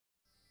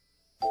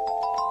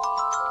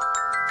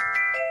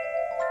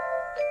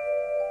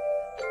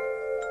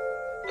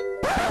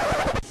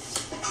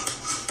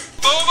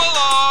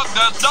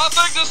There's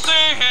nothing to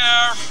see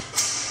here.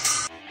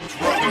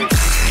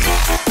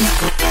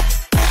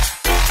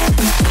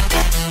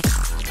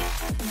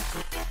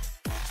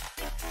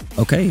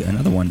 Okay,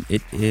 another one.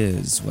 It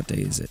is, what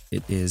day is it?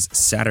 It is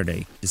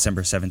Saturday,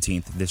 December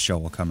 17th. This show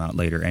will come out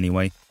later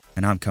anyway.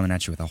 And I'm coming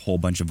at you with a whole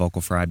bunch of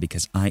vocal fry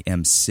because I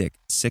am sick.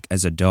 Sick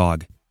as a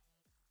dog,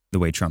 the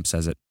way Trump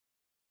says it.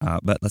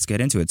 But let's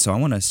get into it. So I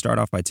want to start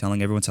off by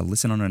telling everyone to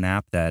listen on an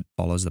app that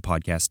follows the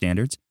podcast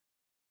standards.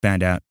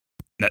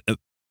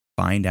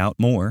 Find out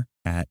more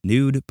at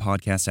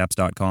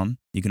nudepodcastapps.com.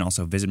 You can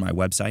also visit my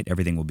website.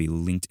 Everything will be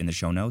linked in the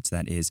show notes.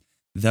 That is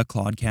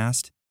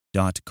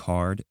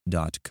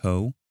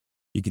theclodcast.card.co.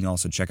 You can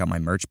also check out my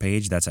merch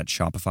page. That's at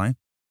Shopify.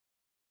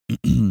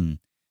 And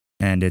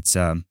it's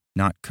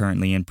not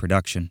currently in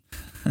production.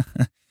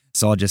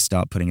 So I'll just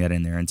stop putting that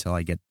in there until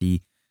I get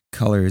the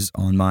colors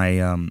on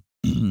my on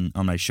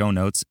my show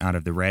notes out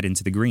of the red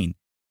into the green.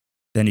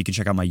 Then you can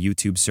check out my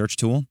YouTube search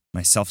tool,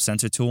 my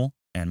self-censor tool,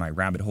 and my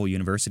Rabbit Hole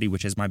University,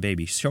 which is my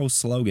baby show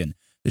slogan,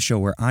 the show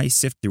where I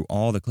sift through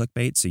all the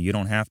clickbait so you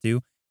don't have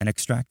to, and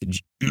extract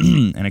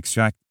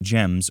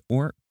gems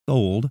or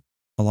gold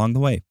along the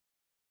way.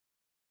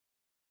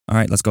 All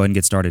right, let's go ahead and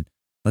get started.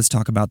 Let's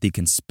talk about the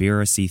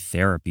conspiracy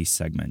therapy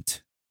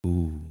segment.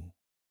 Ooh.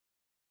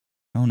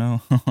 Oh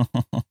no.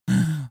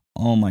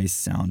 All my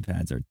sound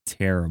pads are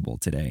terrible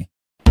today.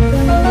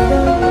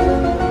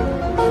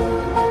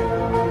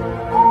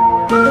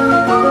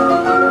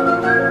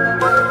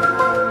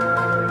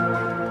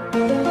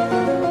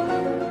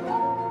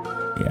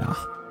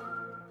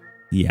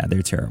 Yeah,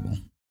 they're terrible.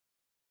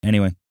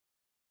 Anyway,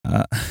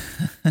 okay,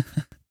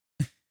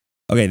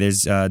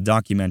 there's a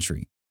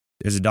documentary.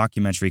 There's a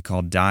documentary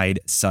called Died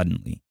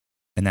Suddenly,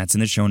 and that's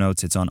in the show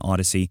notes. It's on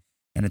Odyssey,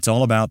 and it's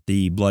all about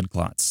the blood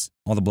clots,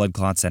 all the blood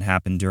clots that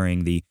happened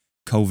during the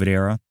COVID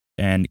era,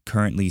 and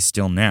currently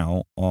still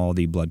now, all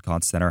the blood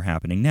clots that are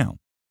happening now.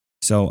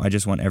 So I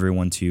just want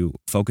everyone to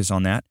focus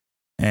on that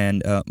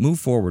and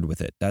move forward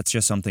with it. That's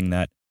just something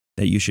that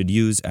you should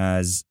use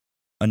as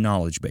a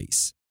knowledge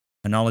base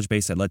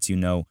that lets you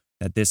know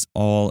that this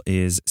all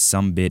is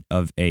some bit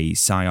of a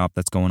psyop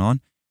that's going on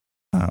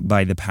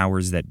by the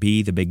powers that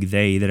be, the big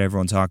they that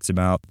everyone talks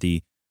about,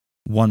 the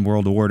one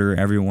world order,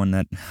 everyone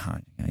that,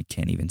 I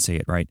can't even say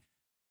it right.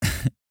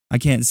 I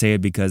can't say it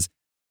because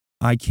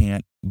I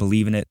can't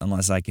believe in it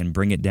unless I can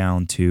bring it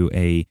down to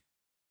a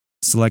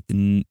select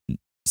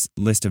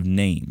list of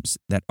names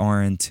that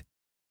aren't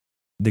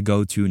the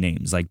go-to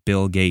names, like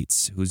Bill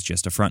Gates, who's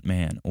just a front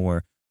man,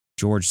 or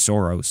George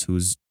Soros,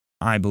 who's,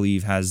 I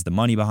believe, has the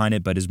money behind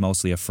it, but is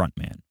mostly a front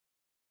man.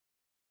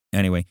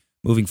 Anyway,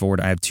 moving forward,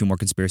 I have two more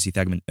conspiracy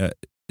therapy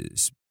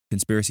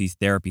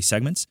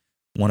segments.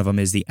 One of them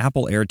is the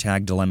Apple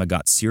AirTag dilemma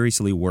got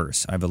seriously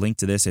worse. I have a link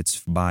to this.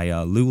 It's by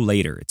Lou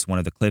Later. It's one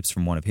of the clips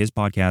from one of his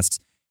podcasts,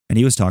 and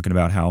he was talking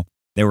about how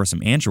there were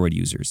some Android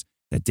users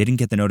that didn't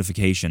get the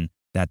notification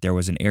that there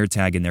was an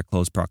AirTag in their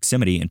close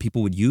proximity, and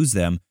people would use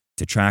them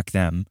to track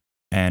them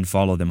and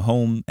follow them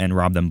home and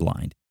rob them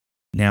blind.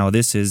 Now,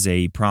 this is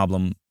a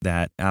problem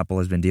that Apple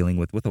has been dealing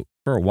with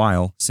for a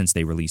while since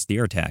they released the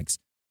AirTags.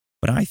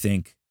 But I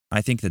think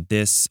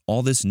that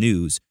all this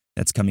news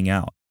that's coming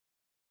out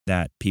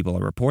that people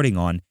are reporting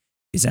on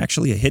is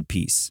actually a hit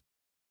piece.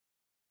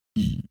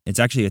 It's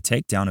actually a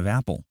takedown of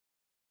Apple.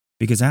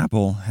 Because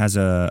Apple has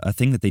a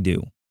thing that they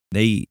do.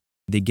 They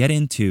get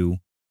into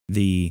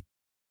the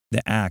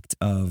act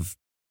of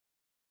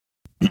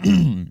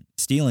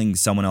stealing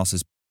someone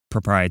else's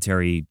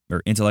proprietary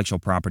or intellectual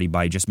property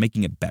by just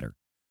making it better.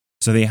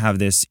 So they have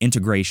this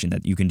integration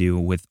that you can do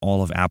with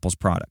all of Apple's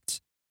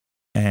products.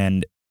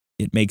 And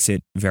it makes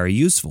it very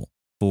useful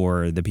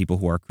for the people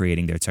who are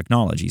creating their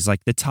technologies,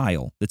 like the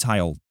Tile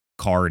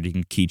card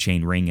and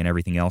keychain ring and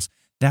everything else.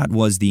 That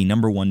was the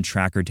number one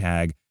tracker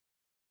tag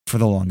for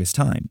the longest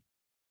time.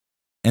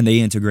 And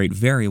they integrate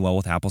very well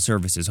with Apple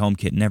services,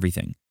 HomeKit and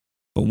everything.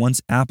 But once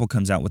Apple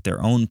comes out with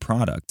their own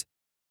product,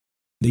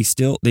 they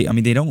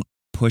don't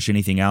push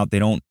anything out. They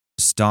don't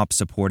stop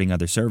supporting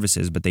other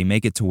services, but they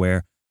make it to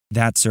where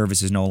that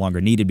service is no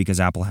longer needed because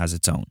Apple has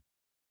its own.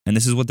 And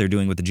this is what they're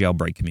doing with the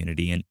jailbreak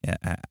community and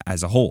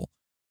as a whole.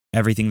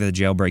 Everything that the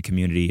jailbreak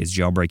community is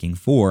jailbreaking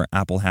for,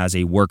 Apple has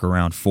a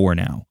workaround for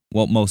now.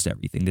 Well, most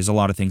everything. There's a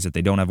lot of things that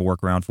they don't have a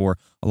workaround for,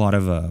 a lot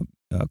of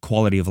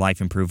quality of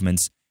life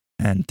improvements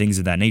and things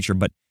of that nature.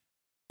 But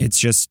it's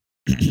just,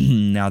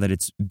 now that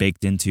it's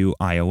baked into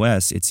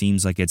iOS, it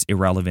seems like it's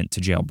irrelevant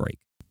to jailbreak.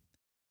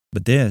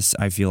 But this,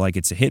 I feel like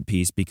it's a hit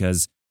piece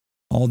because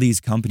all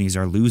these companies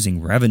are losing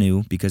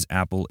revenue because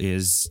Apple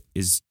is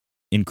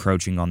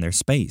encroaching on their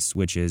space,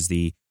 which is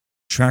the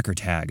tracker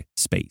tag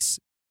space.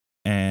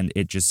 And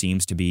it just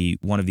seems to be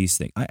one of these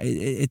things.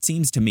 It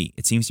seems to me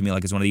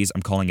like it's one of these,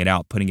 I'm calling it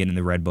out, putting it in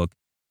the red book.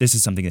 This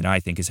is something that I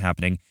think is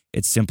happening.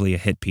 It's simply a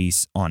hit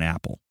piece on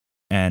Apple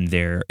and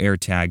their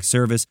AirTag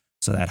service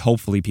so that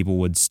hopefully people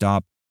would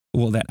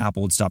that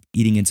Apple would stop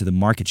eating into the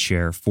market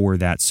share for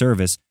that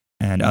service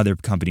and other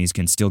companies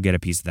can still get a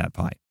piece of that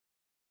pie.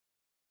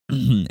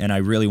 And I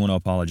really want to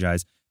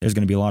apologize. There's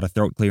going to be a lot of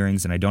throat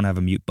clearings and I don't have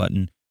a mute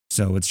button.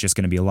 So it's just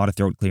going to be a lot of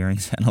throat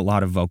clearings and a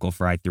lot of vocal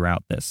fry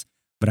throughout this.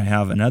 But I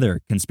have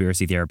another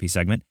conspiracy therapy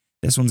segment.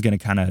 This one's going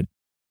to kind of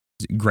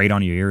grate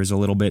on your ears a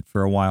little bit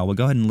for a while. We'll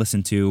go ahead and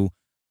listen to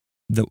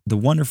the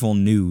wonderful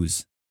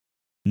news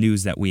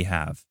that we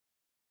have.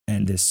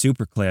 And this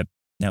super clip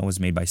that was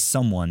made by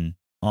someone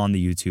on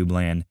the YouTube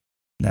land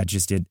that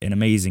just did an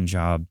amazing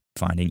job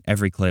finding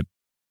every clip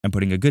and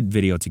putting a good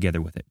video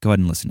together with it. Go ahead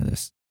and listen to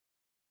this.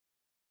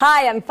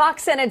 Hi, I'm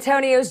Fox San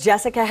Antonio's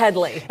Jessica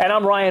Headley. And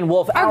I'm Ryan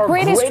Wolf. Our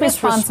greatest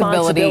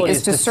responsibility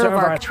is to serve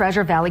our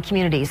Treasure Valley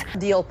communities,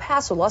 the El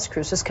Paso, Las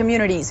Cruces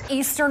communities,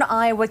 Eastern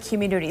Iowa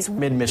communities,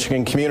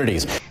 Mid-Michigan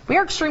communities. We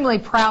are extremely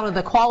proud of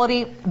the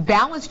quality,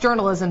 balanced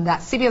journalism that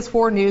CBS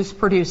 4 News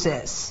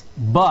produces.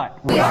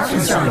 But we are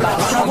concerned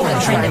about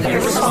troubling and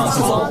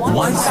irresponsible,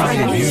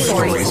 one-sided news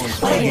stories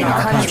plaguing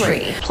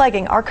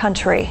our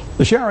country.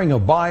 The sharing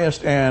of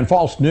biased and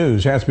false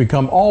news has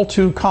become all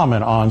too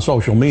common on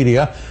social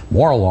media.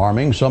 More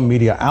alarming, some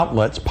media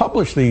outlets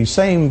publish these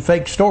same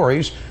fake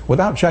stories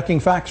without checking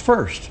facts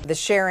first. The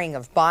sharing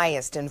of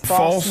biased and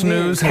false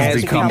news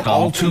has become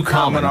all too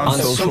common on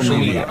social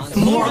media.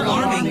 More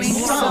alarming,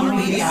 some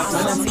media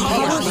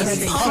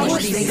outlets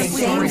publish these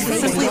same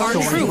fake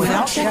stories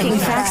without checking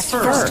facts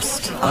first.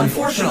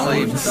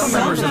 Unfortunately, some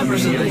members of the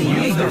media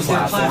use their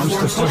platforms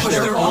to push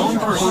their own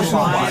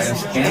personal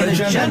bias and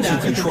agenda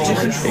to control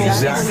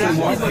exactly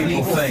what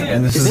people think.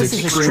 And this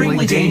is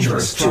extremely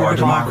dangerous to our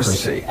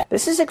democracy.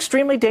 this is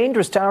extremely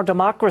dangerous to our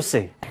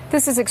democracy.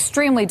 This is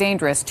extremely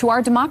dangerous to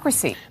our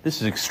democracy.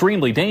 This is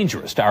extremely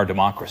dangerous to our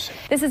democracy.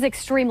 This is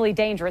extremely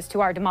dangerous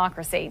to our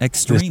democracy.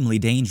 Extremely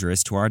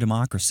dangerous to our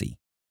democracy.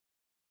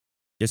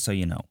 Just so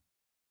you know.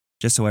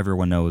 Just so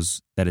everyone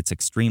knows that it's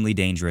extremely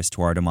dangerous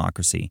to our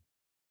democracy.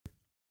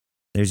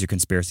 There's your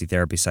conspiracy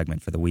therapy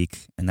segment for the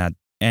week, and that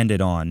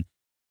ended on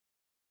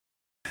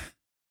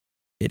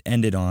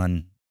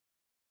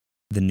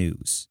the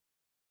news.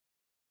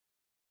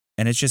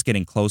 And it's just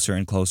getting closer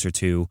and closer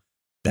to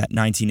that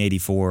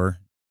 1984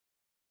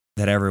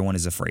 that everyone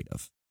is afraid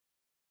of.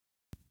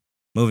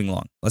 Moving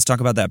along, let's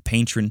talk about that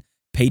patron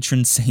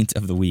saint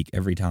of the week.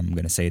 Every time I'm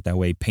going to say it that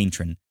way,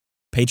 patron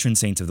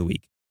saint of the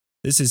week.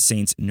 This is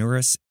Saints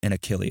Nereus and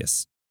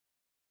Achilles.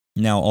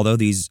 Now, although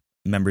these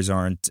members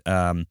aren't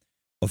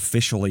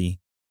officially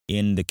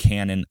in the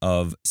canon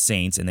of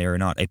saints, and they are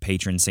not a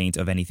patron saint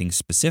of anything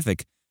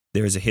specific,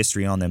 there is a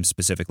history on them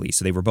specifically.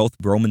 So they were both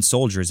Roman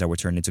soldiers that were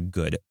turned into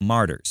good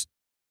martyrs.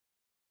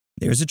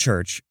 There's a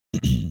church.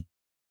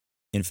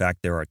 In fact,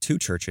 there are two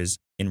churches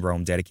in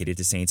Rome dedicated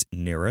to Saints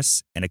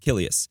Nereus and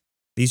Achilles.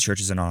 These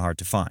churches are not hard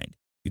to find.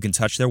 You can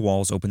touch their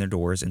walls, open their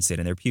doors, and sit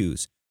in their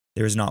pews.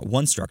 There is not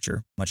one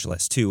structure, much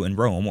less two, in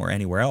Rome or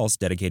anywhere else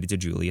dedicated to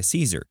Julius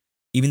Caesar.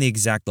 Even the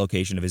exact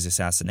location of his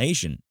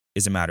assassination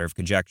is a matter of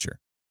conjecture.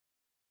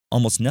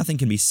 Almost nothing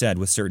can be said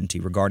with certainty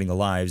regarding the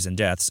lives and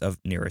deaths of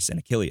Nereus and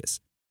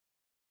Achilles.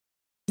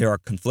 There are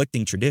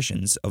conflicting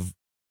traditions of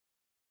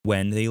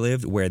when they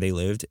lived, where they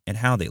lived, and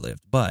how they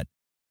lived, but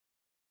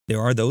there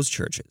are those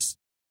churches,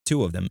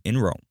 two of them in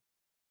Rome.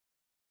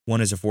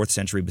 One is a 4th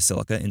century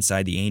basilica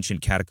inside the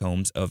ancient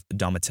catacombs of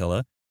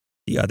Domitilla.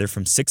 The other,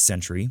 from 6th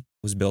century,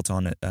 was built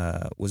on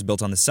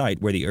the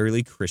site where the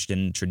early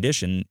Christian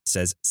tradition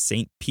says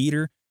Saint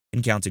Peter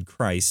encountered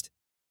Christ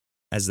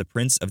as the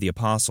Prince of the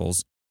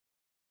Apostles.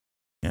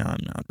 Now,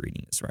 I'm not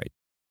reading this right.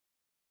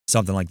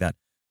 Something like that.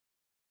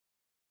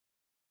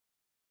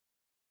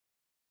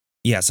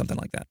 Yeah, something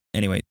like that.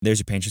 Anyway, there's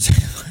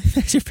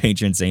your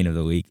patron saint of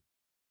the week.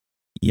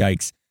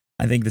 Yikes.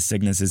 I think the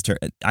sickness is...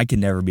 I can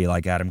never be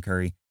like Adam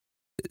Curry.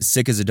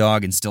 Sick as a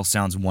dog and still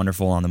sounds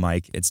wonderful on the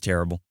mic. It's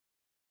terrible.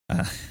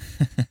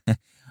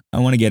 I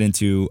want to get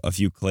into a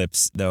few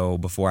clips, though,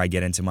 before I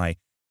get into my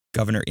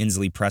Governor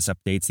Inslee press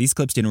updates. These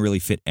clips didn't really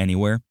fit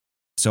anywhere,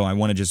 so I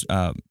want to just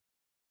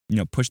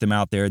push them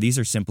out there. These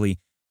are simply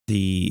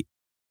the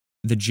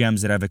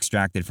gems that I've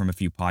extracted from a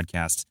few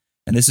podcasts.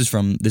 And this is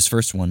from this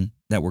first one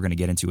that we're going to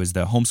get into is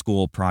the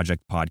Homeschool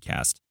Project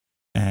podcast.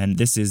 And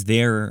this is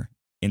their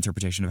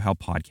interpretation of how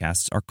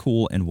podcasts are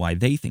cool and why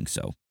they think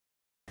so.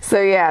 So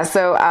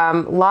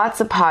lots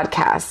of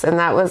podcasts, and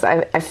that was,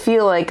 I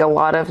feel like a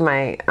lot of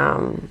my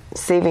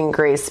saving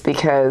grace,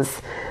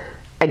 because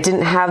I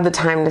didn't have the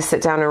time to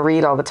sit down and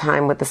read all the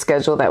time with the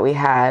schedule that we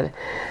had.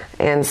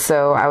 And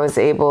so I was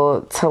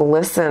able to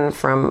listen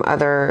from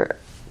other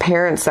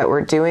parents that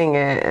were doing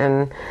it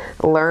and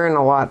learn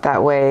a lot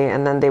that way.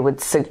 And then they would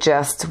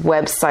suggest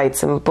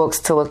websites and books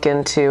to look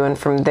into. And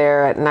from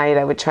there at night,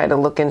 I would try to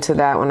look into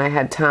that when I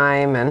had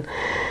time. And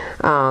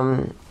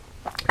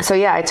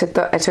I took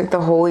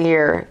the whole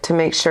year to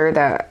make sure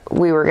that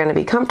we were going to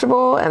be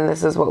comfortable and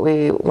this is what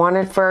we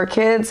wanted for our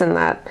kids, and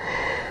that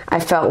I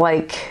felt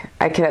like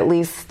I could at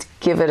least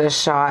give it a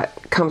shot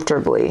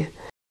comfortably.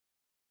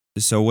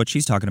 So what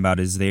she's talking about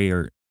is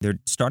they're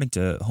starting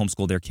to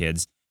homeschool their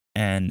kids,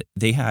 and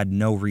they had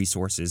no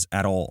resources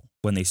at all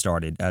when they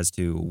started as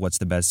to what's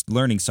the best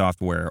learning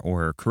software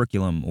or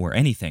curriculum or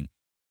anything.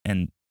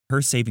 And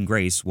her saving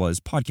grace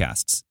was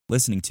podcasts,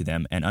 listening to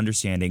them and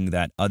understanding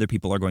that other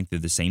people are going through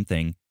the same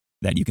thing,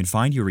 that you can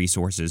find your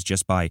resources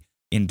just by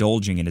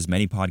indulging in as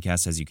many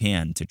podcasts as you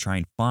can to try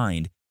and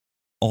find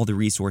all the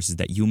resources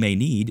that you may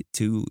need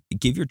to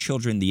give your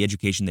children the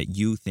education that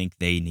you think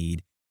they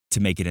need to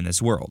make it in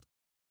this world.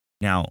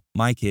 Now,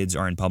 my kids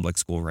are in public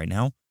school right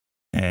now,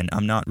 and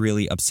I'm not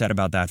really upset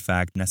about that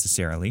fact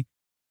necessarily,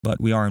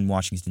 but we are in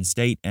Washington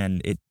State,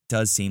 and it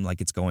does seem like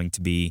it's going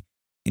to be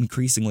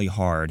increasingly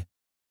hard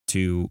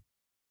to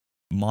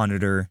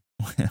monitor,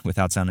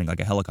 without sounding like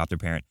a helicopter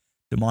parent,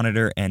 to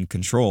monitor and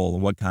control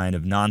what kind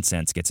of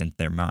nonsense gets into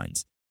their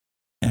minds.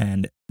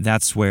 And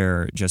that's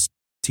where just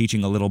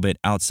teaching a little bit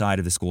outside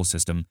of the school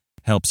system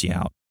helps you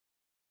out.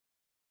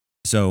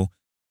 So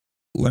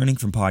learning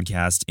from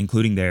podcasts,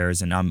 including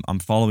theirs, and I'm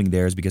following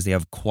theirs because they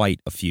have quite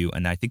a few,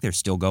 and I think they're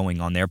still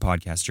going on their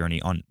podcast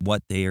journey on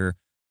what they're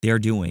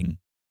doing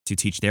to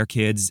teach their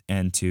kids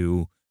and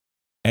to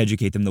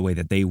educate them the way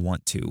that they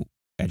want to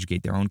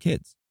educate their own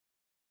kids.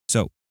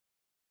 So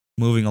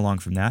moving along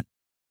from that,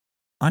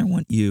 I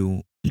want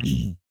you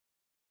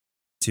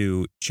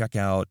to check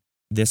out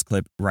this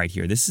clip right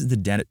here. This is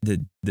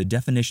the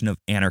definition of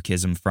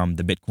anarchism from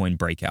the Bitcoin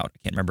breakout. I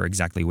can't remember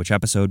exactly which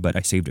episode, but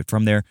I saved it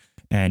from there.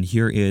 And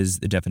here is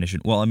the definition.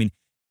 Well, I mean,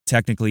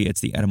 technically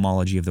it's the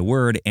etymology of the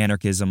word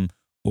anarchism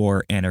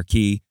or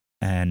anarchy.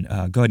 And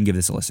go ahead and give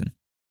this a listen.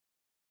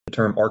 The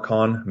term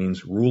archon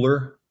means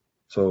ruler,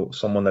 so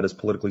someone that is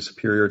politically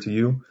superior to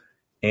you.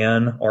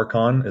 An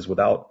archon is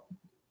without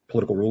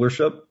political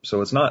rulership,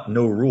 so it's not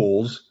no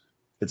rules,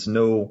 it's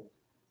no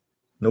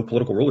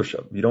political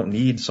rulership. You don't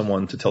need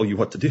someone to tell you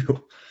what to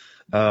do.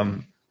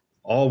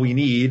 All we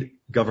need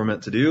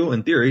government to do,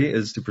 in theory,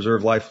 is to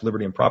preserve life,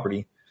 liberty, and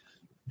property.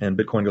 And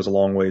Bitcoin goes a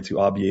long way to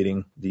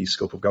obviating the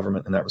scope of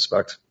government in that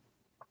respect.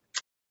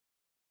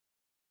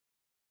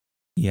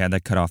 Yeah,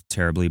 that cut off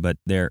terribly, but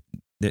there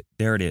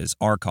it is.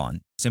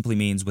 Archon simply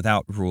means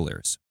without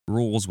rulers,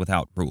 rules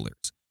without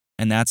rulers.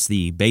 And that's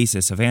the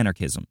basis of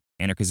anarchism.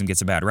 Anarchism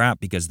gets a bad rap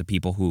because the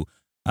people who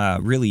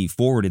really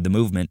forwarded the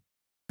movement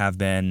have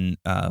been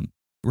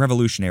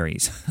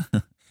revolutionaries,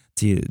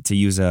 to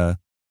use a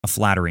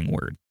flattering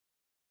word.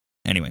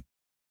 Anyway,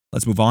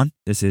 let's move on.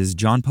 This is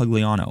John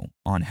Pugliano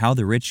on how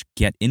the rich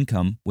get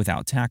income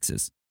without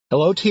taxes.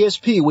 Hello,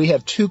 TSP. We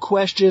have two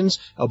questions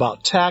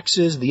about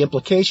taxes, the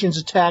implications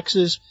of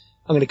taxes.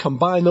 I'm going to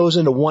combine those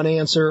into one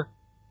answer.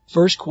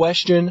 First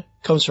question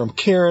comes from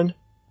Kieran.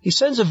 He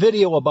sends a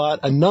video about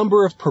a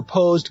number of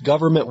proposed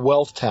government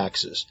wealth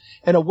taxes.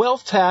 And a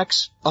wealth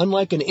tax,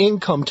 unlike an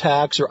income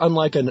tax or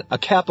unlike a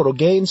capital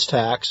gains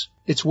tax,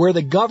 it's where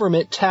the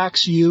government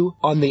tax you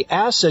on the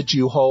assets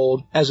you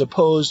hold as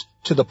opposed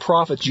to the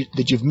profits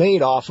that you've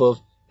made off of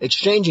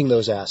exchanging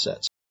those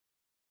assets.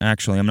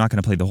 Actually, I'm not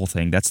going to play the whole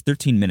thing. That's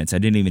 13 minutes. I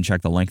didn't even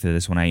check the length of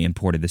this when I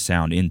imported the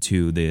sound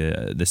into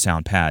the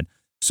sound pad.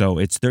 So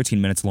it's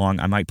 13 minutes long.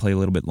 I might play a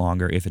little bit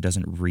longer if it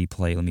doesn't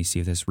replay. Let me see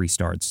if this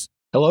restarts.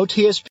 Hello,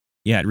 TSP.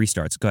 Yeah, it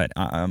restarts. Go ahead.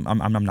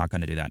 I'm not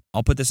going to do that.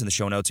 I'll put this in the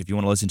show notes if you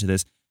want to listen to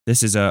this.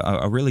 This is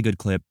a really good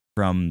clip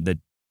from the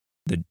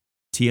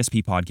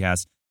TSP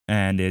podcast,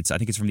 and I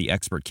think it's from the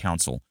Expert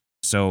Council.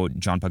 So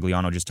John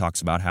Pugliano just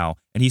talks about how,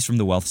 and he's from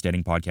the Wealth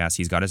Steading podcast.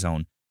 He's got his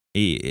own.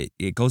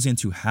 It goes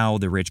into how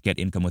the rich get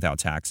income without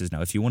taxes.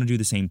 Now, if you want to do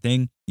the same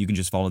thing, you can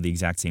just follow the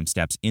exact same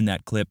steps in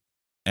that clip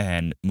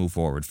and move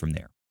forward from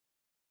there.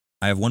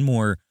 I have one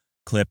more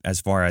clip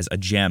as far as a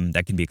gem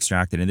that can be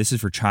extracted, and this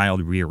is for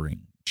child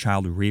rearing,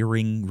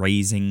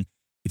 raising.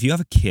 If you have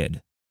a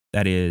kid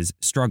that is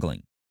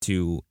struggling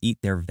to eat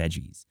their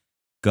veggies,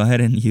 go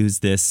ahead and use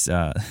this.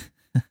 Go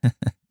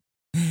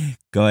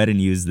ahead and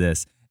use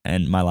this.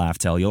 And my laugh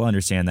tell, you'll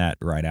understand that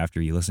right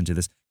after you listen to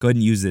this. Go ahead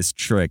and use this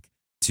trick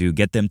to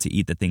get them to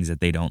eat the things that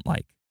they don't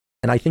like.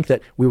 And I think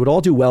that we would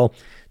all do well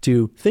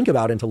to think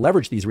about and to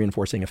leverage these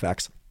reinforcing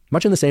effects,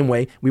 much in the same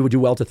way we would do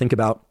well to think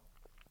about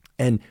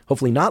and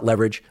hopefully not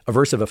leverage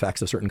aversive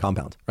effects of certain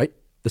compounds, right?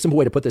 The simple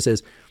way to put this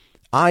is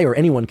I or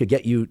anyone could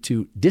get you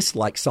to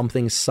dislike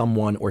something,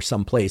 someone, or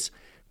someplace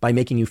by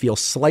making you feel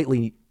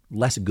slightly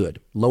less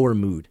good, lower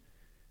mood.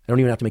 I don't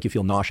even have to make you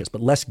feel nauseous,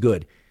 but less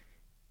good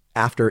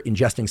after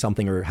ingesting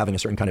something or having a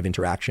certain kind of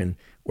interaction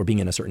or being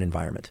in a certain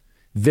environment.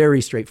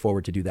 Very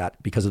straightforward to do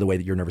that because of the way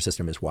that your nervous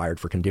system is wired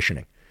for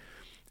conditioning.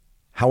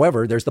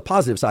 However, there's the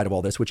positive side of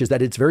all this, which is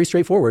that it's very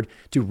straightforward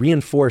to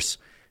reinforce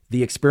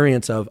the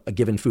experience of a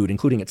given food,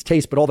 including its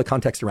taste, but all the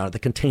context around it, the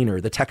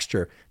container, the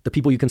texture, the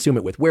people you consume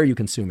it with, where you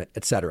consume it,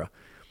 etc.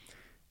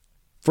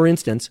 For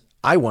instance,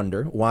 I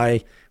wonder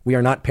why we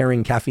are not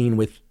pairing caffeine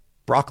with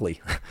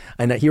broccoli.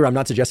 And here I'm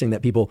not suggesting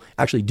that people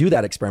actually do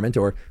that experiment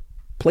or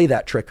play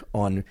that trick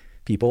on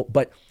people,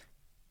 but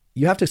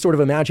you have to sort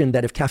of imagine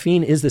that if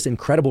caffeine is this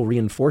incredible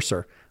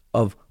reinforcer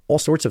of all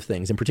sorts of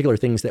things, in particular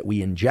things that we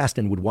ingest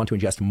and would want to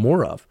ingest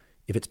more of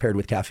if it's paired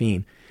with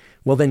caffeine,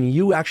 well, then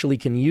you actually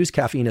can use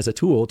caffeine as a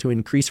tool to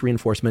increase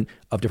reinforcement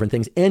of different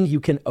things. And you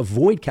can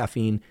avoid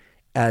caffeine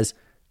as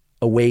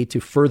a way to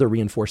further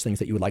reinforce things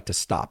that you would like to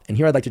stop. And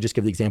here I'd like to just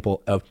give the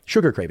example of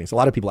sugar cravings. A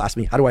lot of people ask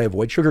me, how do I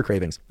avoid sugar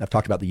cravings? I've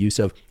talked about the use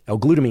of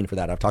L-glutamine for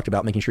that. I've talked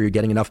about making sure you're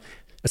getting enough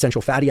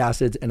essential fatty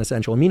acids and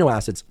essential amino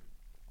acids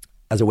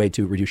as a way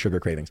to reduce sugar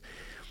cravings.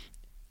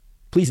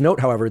 Please note,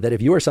 however, that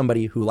if you are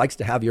somebody who likes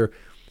to have your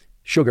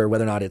sugar,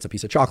 whether or not it's a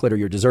piece of chocolate or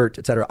your dessert,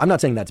 etc., I'm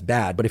not saying that's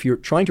bad, but if you're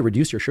trying to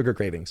reduce your sugar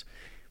cravings,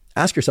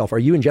 ask yourself, are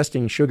you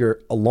ingesting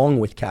sugar along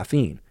with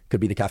caffeine? Could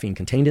be the caffeine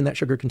contained in that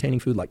sugar-containing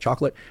food like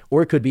chocolate,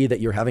 or it could be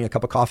that you're having a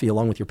cup of coffee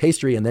along with your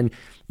pastry and then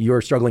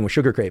you're struggling with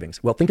sugar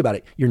cravings. Well, think about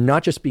it. You're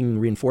not just being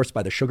reinforced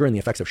by the sugar and the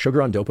effects of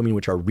sugar on dopamine,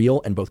 which are real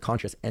and both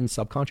conscious and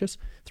subconscious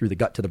through the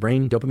gut to the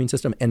brain dopamine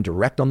system and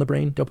direct on the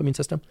brain dopamine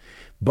system,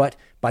 but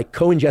by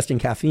co-ingesting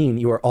caffeine,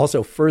 you are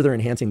also further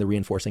enhancing the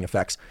reinforcing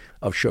effects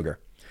of sugar.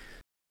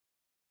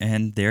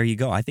 And there you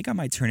go. I think I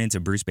might turn into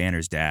Bruce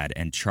Banner's dad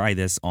and try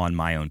this on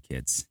my own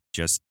kids.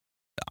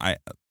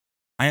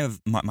 I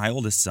have my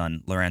oldest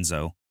son,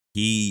 Lorenzo.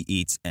 He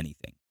eats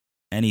anything.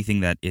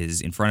 Anything that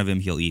is in front of him,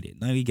 he'll eat it.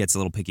 Now, he gets a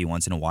little picky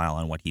once in a while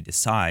on what he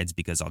decides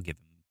because I'll give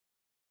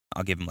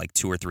him like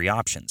 2 or 3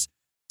 options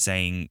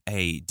saying,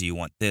 hey, do you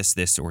want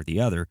this, or the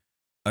other?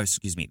 Or,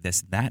 excuse me,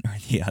 this, that, or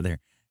the other.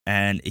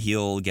 And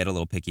he'll get a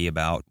little picky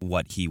about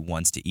what he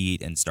wants to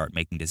eat and start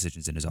making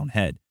decisions in his own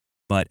head.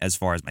 But as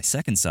far as my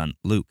second son,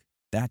 Luke,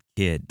 that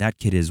kid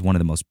is one of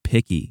the most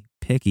picky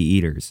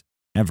eaters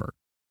ever.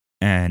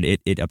 And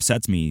it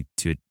upsets me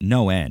to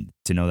no end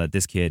to know that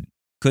this kid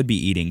could be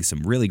eating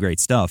some really great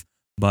stuff,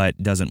 but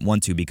doesn't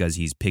want to because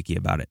he's picky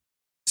about it.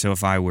 So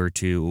if I were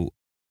to,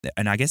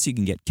 and I guess you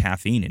can get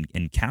caffeine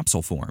in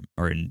capsule form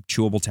or in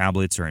chewable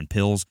tablets or in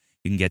pills,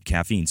 you can get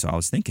caffeine. So I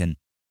was thinking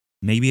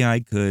maybe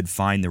I could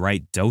find the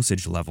right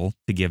dosage level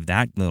to give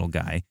that little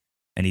guy.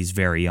 And he's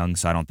very young,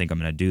 so I don't think I'm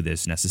going to do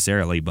this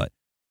necessarily, but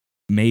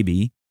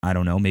maybe, I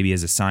don't know, maybe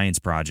as a science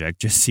project,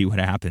 just see what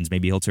happens.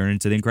 Maybe he'll turn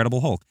into the Incredible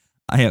Hulk.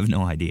 I have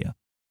no idea.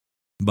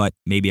 But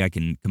maybe I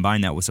can combine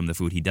that with some of the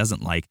food he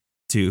doesn't like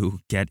to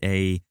get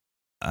a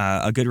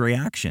good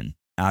reaction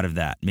out of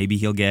that. Maybe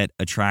he'll get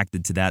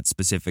attracted to that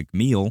specific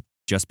meal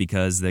just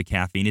because the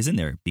caffeine is in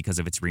there, because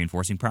of its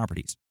reinforcing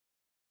properties.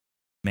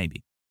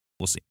 Maybe.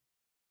 We'll see.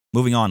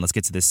 Moving on, let's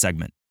get to this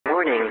segment.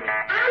 Warning.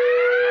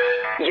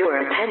 Your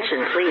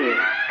attention, please.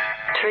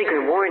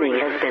 Trigger warning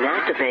has been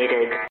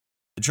activated.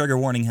 The trigger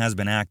warning has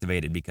been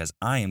activated because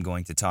I am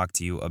going to talk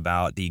to you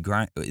about the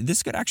grind.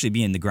 This could actually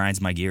be in the Grinds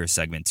My Gears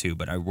segment too,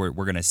 but we're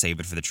going to save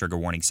it for the trigger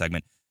warning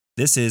segment.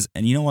 This is,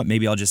 and you know what?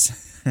 Maybe I'll just,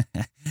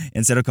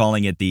 instead of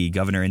calling it the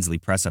Governor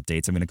Inslee press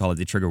updates, I'm going to call it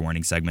the trigger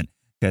warning segment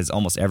because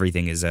almost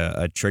everything is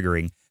a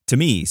triggering to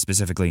me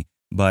specifically.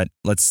 But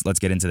let's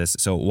get into this.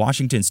 So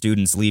Washington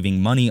students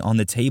leaving money on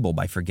the table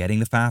by forgetting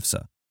the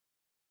FAFSA.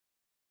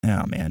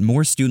 Oh man,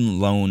 more student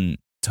loan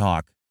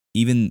talk.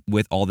 Even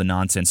with all the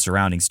nonsense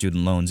surrounding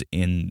student loans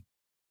in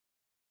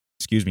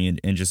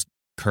just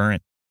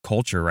current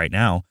culture right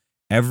now,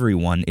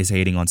 everyone is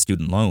hating on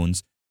student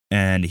loans,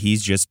 and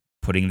he's just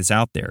putting this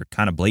out there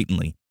kind of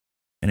blatantly.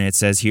 And it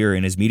says here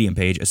in his Medium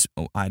page,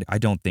 I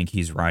don't think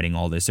he's writing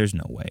all this. There's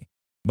no way.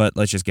 But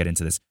let's just get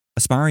into this.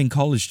 Aspiring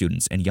college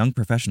students and young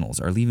professionals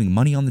are leaving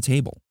money on the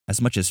table. As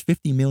much as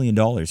 $50 million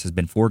has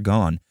been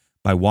foregone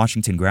by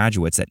Washington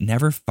graduates that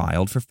never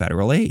filed for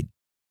federal aid,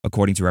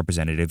 according to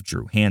Representative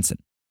Drew Hansen.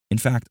 In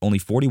fact, only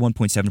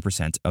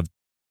 41.7% of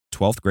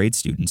 12th grade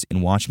students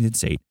in Washington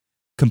state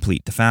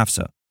complete the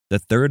FAFSA, the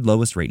third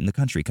lowest rate in the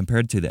country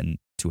compared to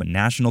a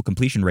national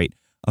completion rate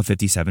of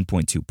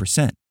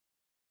 57.2%.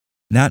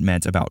 That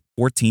meant about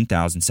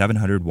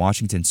 14,700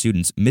 Washington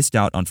students missed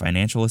out on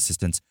financial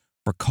assistance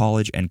for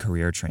college and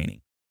career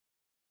training.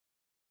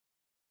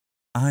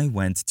 I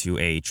went to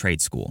a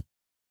trade school,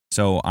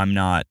 so I'm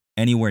not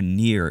anywhere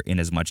near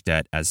in as much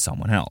debt as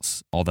someone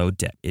else, although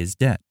debt is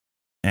debt.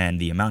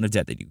 And the amount of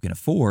debt that you can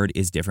afford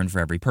is different for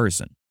every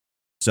person.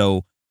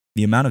 So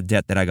the amount of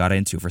debt that I got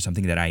into for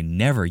something that I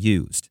never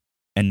used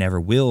and never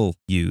will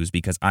use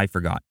because I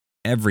forgot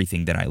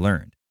everything that I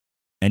learned.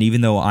 And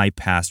even though I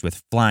passed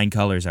with flying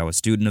colors, I was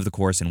student of the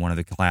course in one of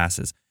the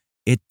classes,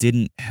 it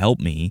didn't help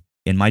me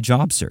in my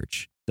job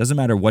search. Doesn't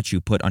matter what you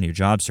put on your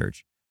job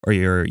search or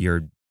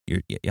your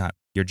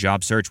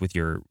job search with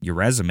your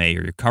resume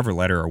or your cover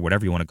letter or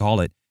whatever you want to call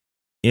it.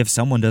 If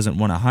someone doesn't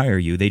want to hire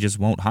you, they just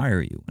won't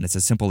hire you. And it's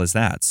as simple as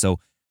that. So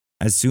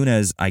as soon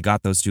as I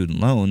got those student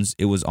loans,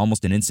 it was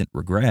almost an instant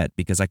regret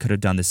because I could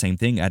have done the same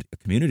thing at a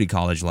community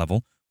college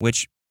level,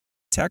 which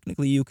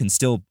technically you can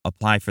still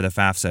apply for the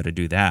FAFSA to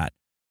do that.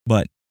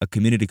 But a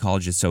community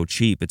college is so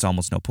cheap, it's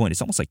almost no point.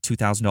 It's almost like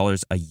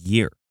 $2,000 a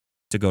year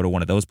to go to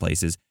one of those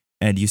places,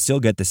 and you still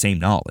get the same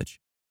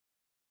knowledge.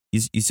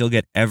 You still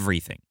get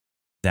everything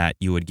that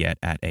you would get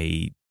at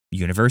a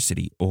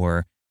university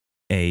or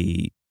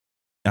a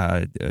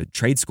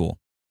trade school.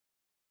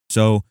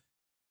 So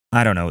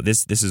I don't know.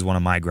 This is one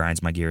of my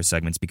Grinds My Gears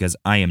segments because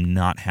I am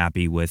not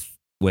happy with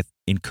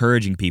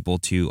encouraging people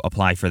to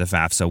apply for the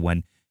FAFSA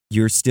when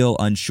you're still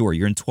unsure.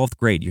 You're in 12th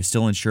grade. You're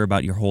still unsure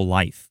about your whole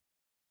life.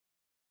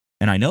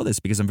 And I know this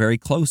because I'm very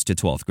close to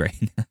 12th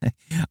grade.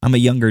 I'm a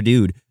younger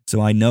dude, so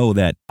I know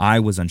that I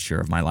was unsure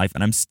of my life,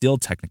 and I'm still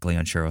technically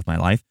unsure of my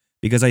life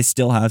because I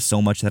still have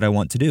so much that I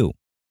want to do.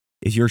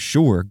 If you're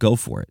sure, go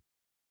for it.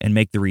 And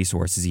make the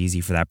resources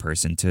easy for that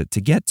person to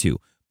get to.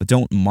 But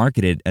don't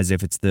market it as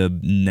if it's the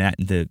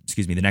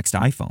next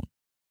iPhone.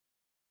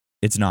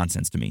 It's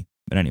nonsense to me.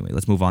 But anyway,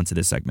 let's move on to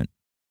this segment.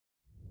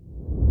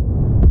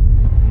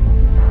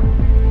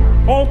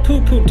 All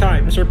poo-poo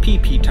times are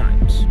pee-pee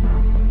times.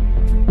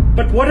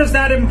 But what does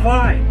that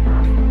imply?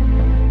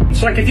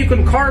 It's like if you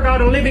can carve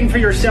out a living for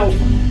yourself,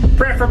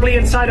 preferably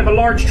inside of a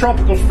large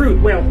tropical fruit,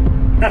 well,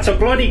 that's a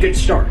bloody good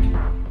start.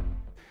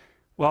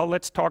 Well,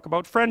 let's talk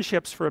about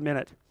friendships for a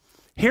minute.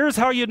 Here's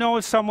how you know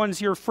if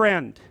someone's your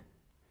friend.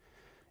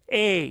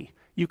 A,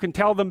 you can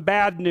tell them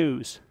bad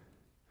news,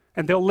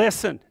 and they'll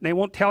listen. They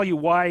won't tell you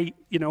why,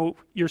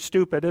 you're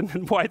stupid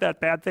and why that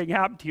bad thing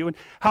happened to you and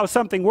how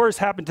something worse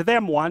happened to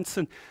them once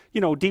and,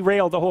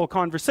 derail the whole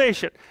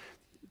conversation.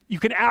 You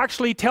can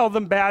actually tell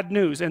them bad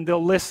news and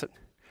they'll listen.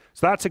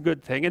 So that's a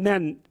good thing. And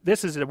then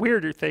this is a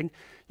weirder thing.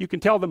 You can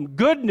tell them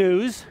good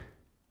news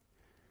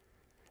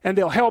and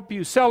they'll help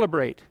you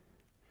celebrate.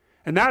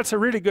 And that's a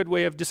really good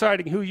way of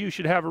deciding who you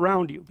should have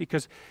around you.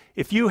 Because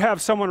if you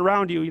have someone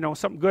around you,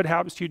 something good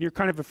happens to you and you're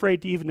kind of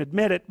afraid to even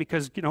admit it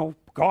because,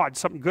 God,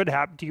 something good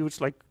happened to you.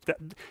 It's like,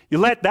 you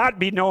let that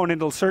be known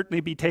and it'll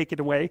certainly be taken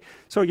away.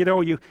 So,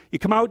 you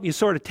come out and you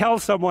sort of tell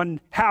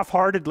someone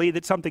half-heartedly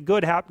that something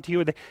good happened to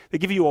you. And they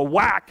give you a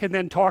whack and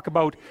then talk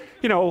about,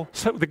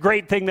 the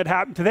great thing that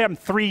happened to them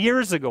 3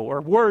 years ago.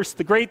 Or worse,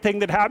 the great thing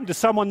that happened to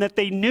someone that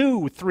they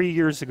knew 3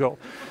 years ago.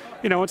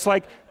 It's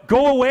like,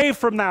 go away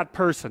from that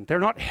person. They're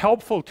not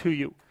helpful to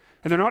you.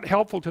 And they're not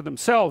helpful to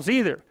themselves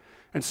either.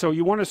 And so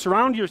you want to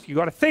surround yourself, you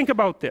got to think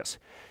about this.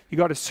 You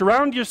got to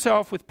surround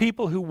yourself with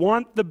people who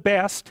want the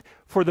best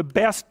for the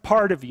best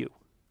part of you.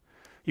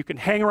 You can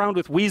hang around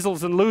with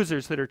weasels and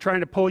losers that are trying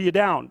to pull you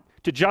down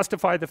to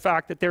justify the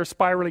fact that they're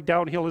spiraling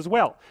downhill as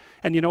well.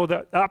 And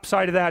the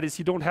upside of that is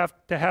you don't have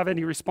to have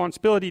any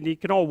responsibility and you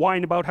can all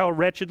whine about how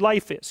wretched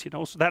life is,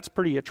 so that's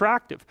pretty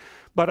attractive.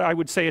 But I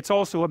would say it's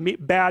also a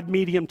bad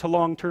medium to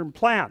long-term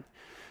plan.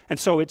 And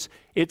so it's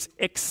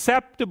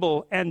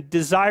acceptable and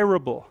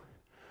desirable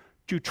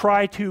to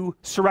try to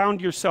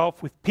surround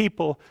yourself with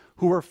people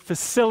who are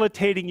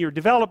facilitating your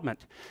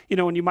development.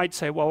 And you might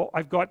say, well,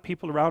 I've got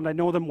people around, I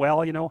know them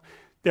well,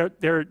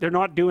 they're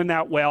not doing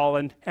that well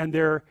and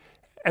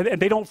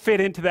they don't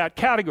fit into that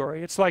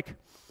category. It's like,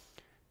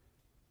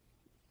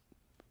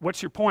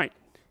 what's your point?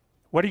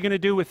 What are you going to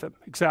do with them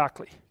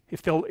exactly?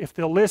 If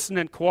they'll listen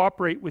and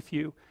cooperate with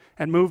you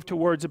and move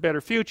towards a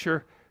better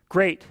future,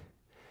 great.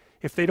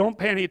 If they don't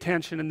pay any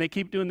attention and they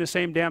keep doing the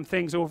same damn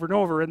things over and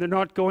over and they're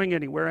not going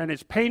anywhere and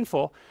it's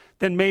painful,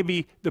 then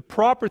maybe the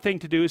proper thing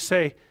to do is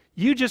say,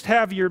 you just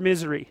have your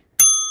misery.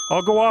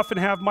 I'll go off and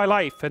have my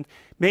life. And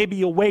maybe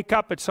you'll wake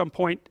up at some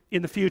point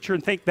in the future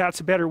and think that's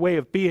a better way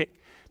of being.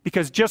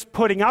 Because just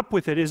putting up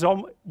with it is,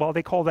 well,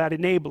 they call that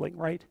enabling,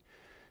 right?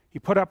 You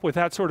put up with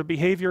that sort of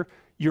behavior,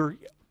 you're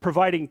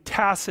providing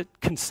tacit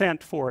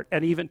consent for it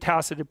and even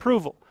tacit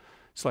approval.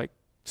 It's like,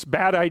 it's a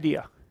bad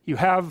idea. You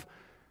have,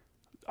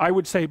 I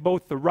would say,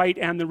 both the right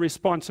and the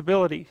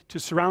responsibility to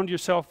surround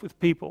yourself with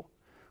people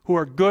who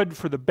are good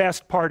for the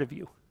best part of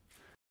you.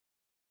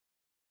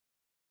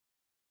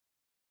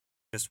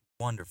 Just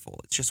wonderful.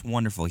 It's just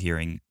wonderful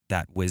hearing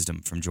that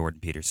wisdom from Jordan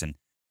Peterson.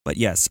 But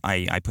yes,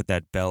 I put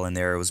that bell in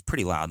there. It was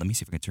pretty loud. Let me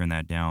see if I can turn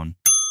that down.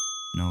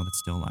 No, that's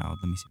still loud.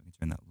 Let me see if I can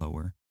turn that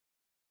lower.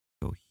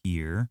 Go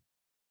here.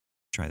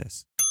 Try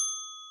this.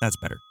 That's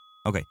better.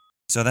 Okay,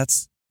 so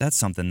that's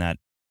something that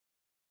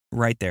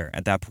right there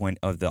at that point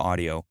of the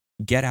audio,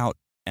 get out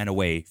and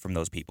away from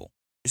those people.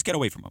 Just get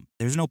away from them.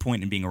 There's no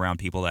point in being around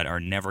people that are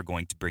never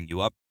going to bring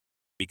you up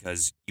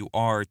because you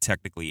are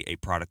technically a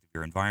product of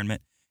your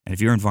environment. And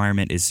if your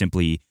environment is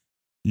simply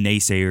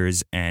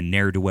naysayers and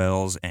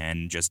ne'er-do-wells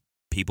and just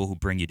people who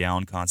bring you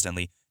down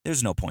constantly,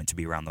 there's no point to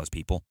be around those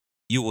people.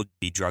 You will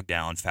be drugged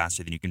down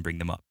faster than you can bring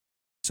them up.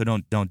 So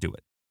don't do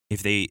it.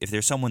 If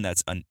there's someone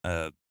that's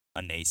a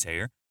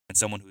naysayer and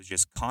someone who's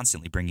just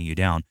constantly bringing you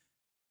down,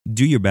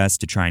 do your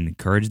best to try and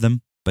encourage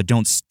them, but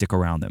don't stick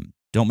around them.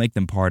 Don't make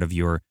them part of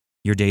your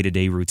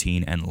day-to-day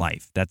routine and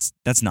life. That's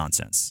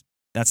nonsense.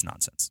 That's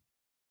nonsense.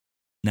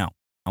 Now,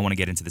 I want to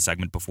get into the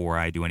segment before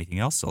I do anything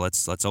else, so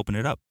let's open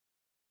it up.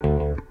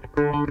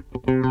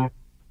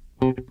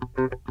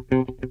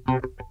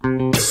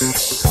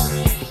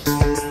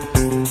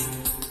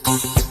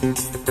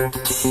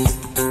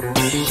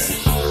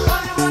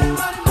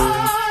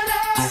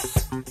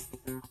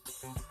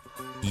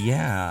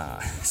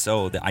 Yeah,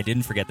 so I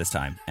didn't forget this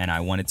time, and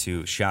I wanted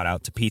to shout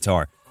out to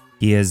Pitar.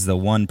 He is the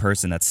one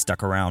person that's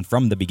stuck around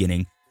from the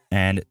beginning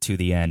and to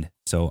the end,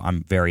 so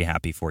I'm very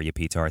happy for you,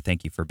 Pitar.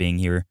 Thank you for being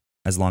here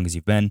as long as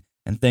you've been,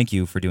 and thank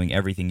you for doing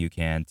everything you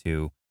can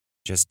to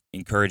just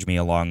encourage me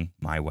along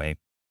my way.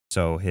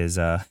 So his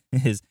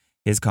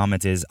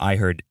comment is, I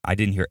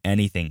didn't hear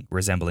anything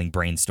resembling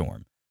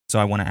Brainstorm. So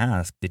I want to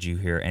ask, did you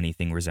hear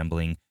anything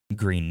resembling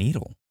Green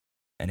Needle?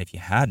 And if you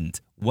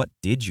hadn't, what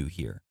did you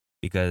hear?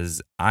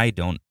 Because I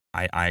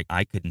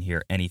couldn't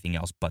hear anything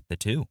else but the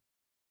two.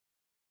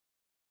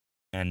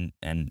 And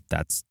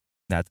that's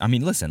that. I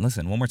mean, listen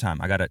one more time.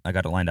 I got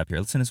it lined up here.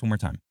 Listen to this one more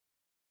time.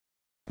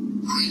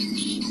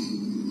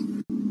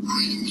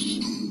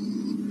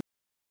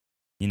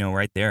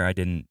 Right there, I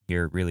didn't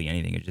hear really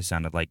anything. It just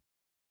sounded like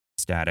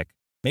static.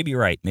 Maybe you're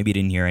right. Maybe you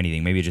didn't hear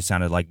anything. Maybe it just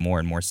sounded like more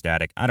and more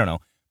static. I don't know.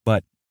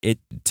 But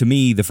to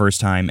me, the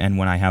first time, and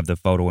when I have the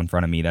photo in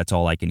front of me, that's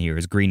all I can hear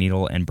is Green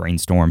Needle and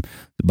Brainstorm.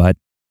 But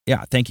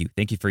yeah, thank you.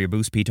 Thank you for your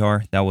boost,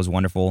 Pitar. That was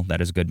wonderful.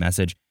 That is a good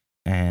message.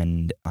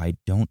 And I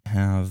don't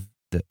have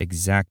the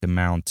exact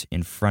amount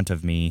in front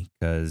of me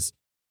because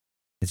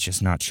it's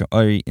just not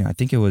showing. I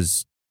think it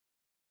was,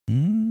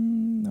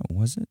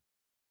 was it?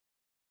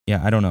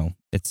 Yeah, I don't know.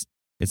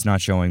 It's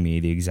not showing me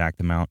the exact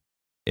amount.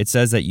 It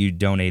says that you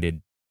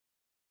donated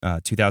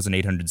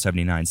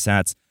 2,879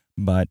 sats,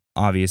 but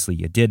obviously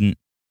you didn't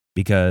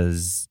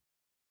because,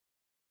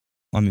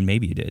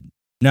 maybe you did.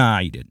 Nah,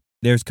 you didn't.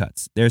 There's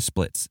cuts. There's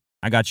splits.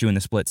 I got you in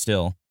the split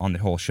still on the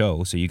whole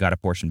show, so you got a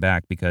portion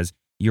back because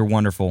you're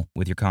wonderful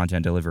with your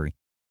content delivery.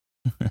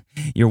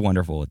 You're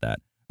wonderful with that.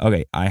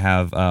 Okay, I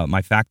have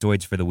my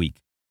factoids for the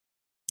week.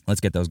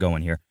 Let's get those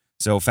going here.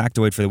 So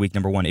factoid for the week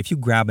number 1, if you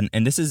grab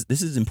and this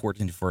is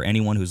important for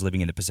anyone who's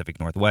living in the Pacific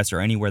Northwest or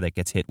anywhere that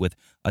gets hit with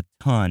a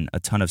ton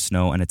of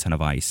snow and a ton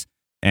of ice.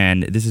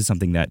 And this is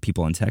something that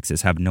people in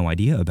Texas have no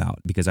idea about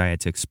because I had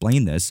to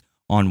explain this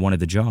on one of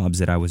the jobs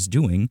that I was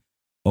doing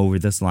over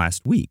this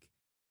last week.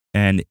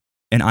 And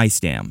an ice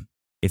dam.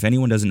 If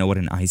anyone doesn't know what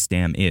an ice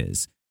dam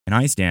is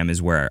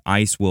where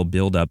ice will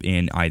build up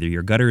in either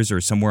your gutters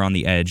or somewhere on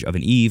the edge of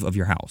an eave of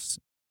your house.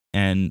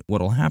 And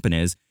what'll happen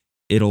is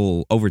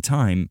it'll, over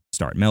time,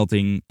 start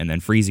melting and then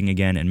freezing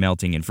again and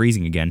melting and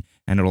freezing again,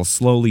 and it'll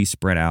slowly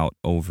spread out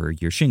over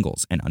your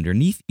shingles and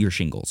underneath your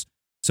shingles.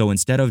 So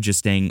instead of just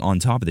staying on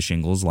top of the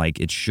shingles like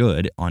it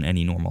should on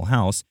any normal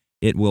house,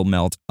 it will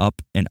melt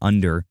up and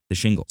under the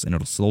shingles, and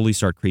it'll slowly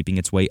start creeping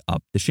its way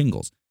up the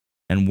shingles.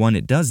 And when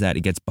it does that,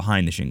 it gets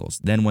behind the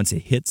shingles. Then once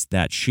it hits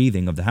that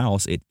sheathing of the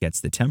house, it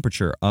gets the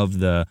temperature of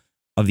the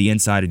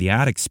inside of the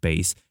attic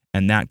space,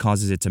 and that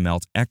causes it to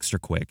melt extra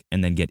quick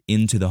and then get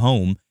into the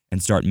home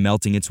and start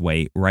melting its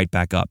way right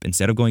back up.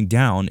 Instead of going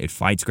down, it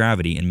fights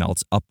gravity and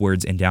melts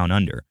upwards and down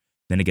under.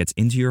 Then it gets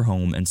into your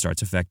home and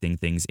starts affecting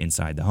things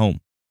inside the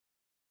home.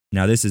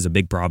 Now, this is a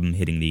big problem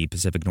hitting the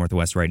Pacific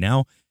Northwest right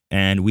now,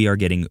 and we are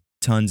getting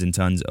tons and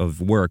tons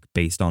of work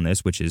based on this,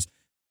 which is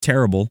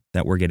terrible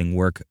that we're getting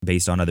work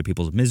based on other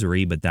people's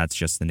misery, but that's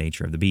just the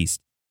nature of the beast.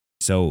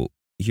 So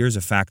here's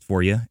a fact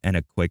for you and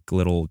a quick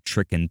little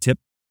trick and tip.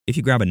 If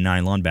you grab a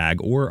nylon bag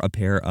or a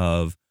pair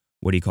of,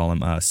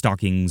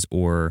 stockings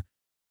or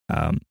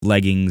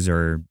leggings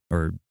or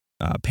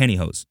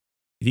pantyhose,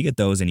 if you get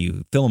those and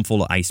you fill them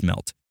full of ice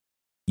melt,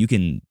 you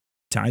can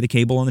tie the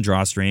cable on the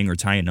drawstring or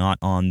tie a knot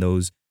on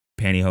those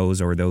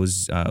pantyhose or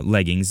those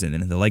leggings, and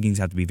then the leggings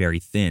have to be very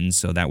thin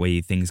so that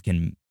way things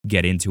can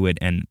get into it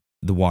and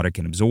the water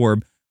can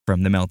absorb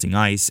from the melting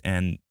ice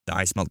and the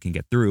ice melt can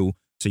get through,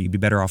 so you'd be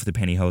better off with the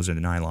pantyhose or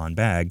the nylon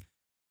bag.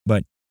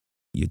 But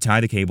you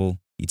tie the cable,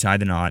 you tie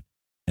the knot,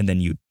 and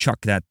then you chuck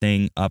that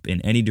thing up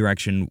in any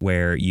direction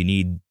where you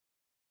need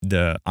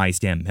the ice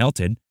dam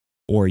melted,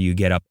 or you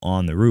get up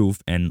on the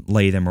roof and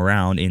lay them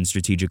around in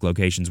strategic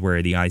locations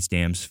where the ice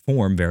dams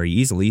form very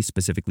easily,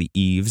 specifically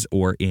eaves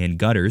or in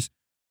gutters,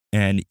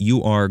 and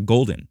you are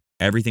golden.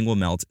 Everything will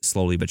melt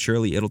slowly but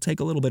surely. It'll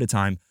take a little bit of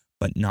time,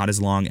 but not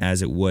as long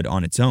as it would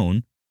on its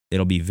own.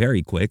 It'll be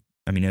very quick.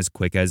 As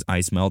quick as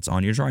ice melts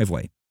on your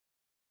driveway.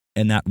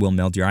 And that will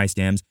melt your ice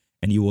dams,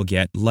 and you will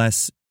get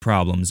less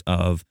problems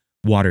of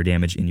water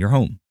damage in your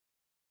home.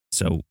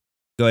 So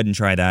go ahead and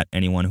try that.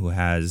 Anyone who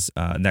has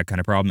that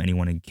kind of problem,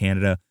 anyone in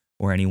Canada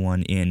or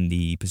anyone in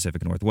the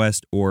Pacific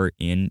Northwest or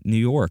in New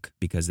York,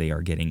 because they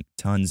are getting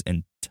tons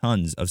and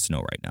tons of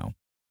snow right now.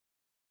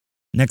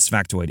 Next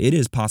factoid, it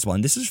is possible,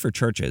 and this is for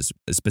churches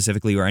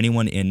specifically, or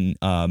anyone in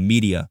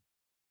media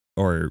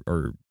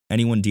or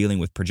anyone dealing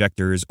with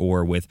projectors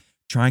or with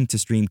trying to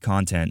stream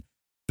content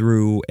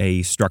through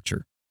a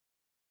structure.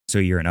 So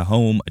you're in a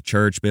home, a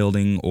church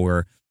building,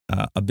 or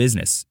a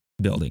business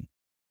building,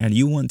 and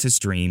you want to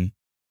stream,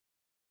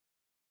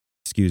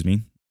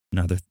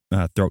 another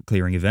throat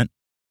clearing event.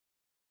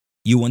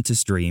 You want to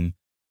stream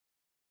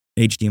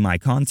HDMI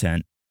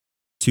content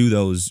to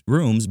those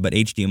rooms, but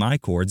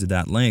HDMI cords of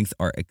that length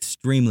are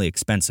extremely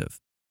expensive.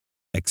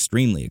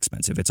 Extremely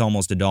expensive. It's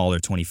almost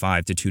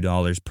 $1.25 to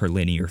 $2 per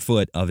linear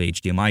foot of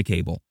HDMI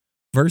cable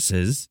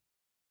versus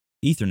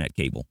Ethernet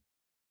cable.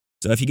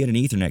 So if you get an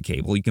Ethernet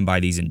cable, you can buy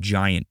these in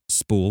giant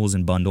spools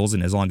and bundles,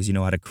 and as long as you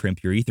know how to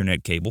crimp your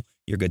Ethernet cable,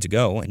 you're good to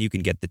go, and you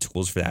can get the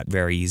tools for that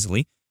very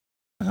easily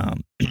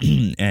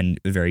and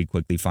very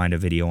quickly find a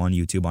video on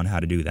YouTube on how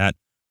to do that.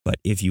 But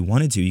if you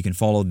wanted to, you can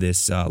follow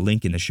this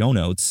link in the show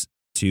notes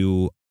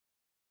to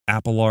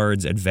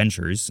Applelard's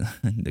Adventures.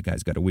 The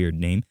guy's got a weird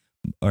name,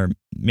 or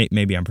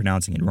maybe I'm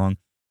pronouncing it wrong,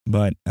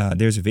 but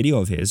there's a video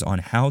of his on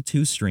how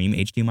to stream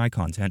HDMI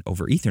content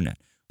over Ethernet.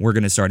 We're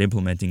going to start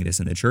implementing this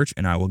in the church,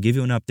 and I will give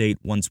you an update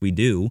once we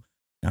do.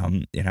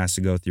 It has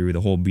to go through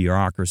the whole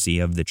bureaucracy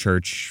of the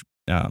church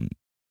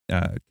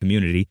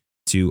community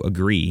to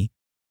agree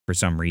for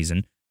some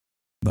reason,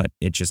 but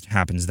it just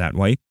happens that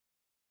way.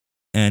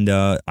 And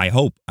I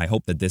hope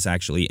that this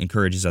actually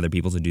encourages other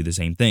people to do the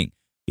same thing,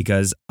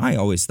 because I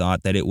always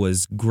thought that it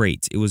was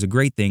great. It was a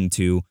great thing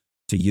to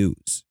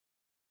use,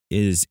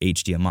 is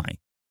HDMI.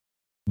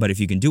 But if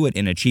you can do it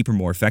in a cheaper,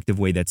 more effective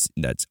way that's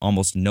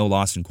almost no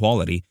loss in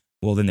quality,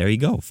 well, then there you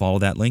go. Follow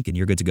that link and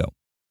you're good to go.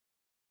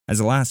 As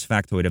the last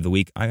factoid of the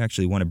week, I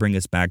actually want to bring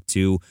us back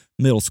to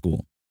middle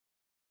school.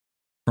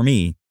 For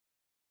me,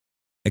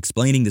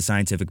 explaining the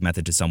scientific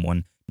method to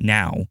someone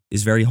now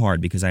is very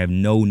hard because I have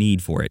no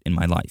need for it in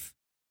my life.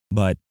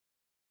 But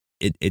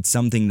it's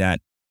something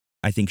that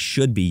I think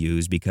should be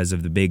used because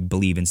of the big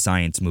believe in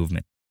science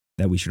movement,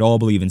 that we should all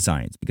believe in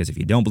science, because if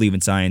you don't believe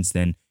in science,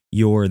 then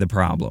you're the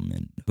problem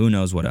and who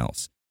knows what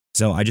else.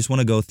 So I just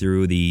want to go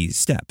through the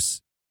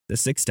steps, the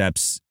 6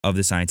 steps of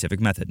the scientific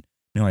method.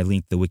 Now, I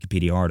linked the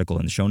Wikipedia article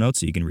in the show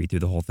notes so you can read through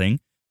the whole thing,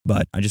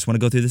 but I just want to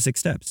go through the 6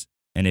 steps.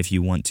 And if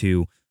you want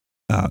to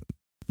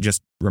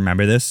just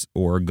remember this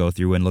or go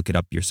through and look it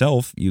up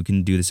yourself, you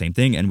can do the same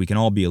thing, and we can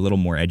all be a little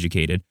more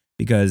educated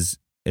because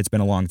it's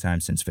been a long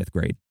time since 5th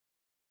grade.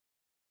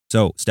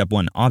 So, step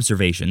 1,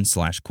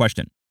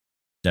 observation/question.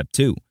 Step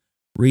 2,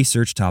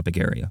 research topic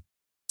area.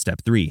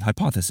 Step 3,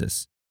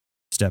 hypothesis.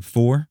 Step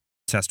 4,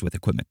 test with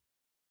equipment.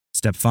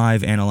 Step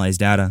 5, analyze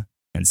data.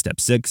 And step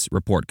 6,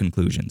 report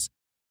conclusions.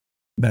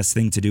 Best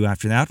thing to do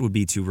after that would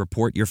be to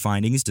report your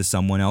findings to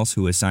someone else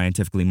who is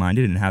scientifically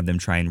minded and have them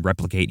try and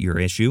replicate your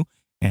issue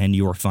and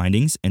your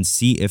findings and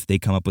see if they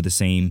come up with the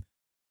same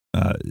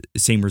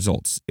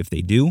results. If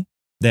they do,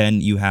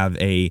 then you have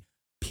a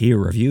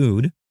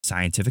peer-reviewed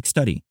scientific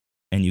study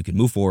and you can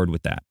move forward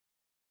with that.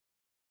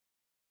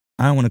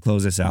 I want to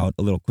close this out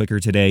a little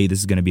quicker today. This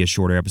is going to be a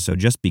shorter episode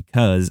just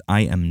because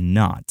I am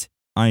not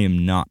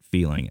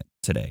feeling it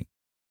today.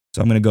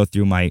 So I'm going to go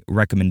through my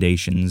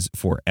recommendations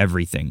for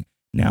everything.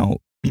 Now,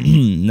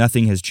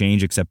 nothing has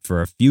changed except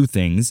for a few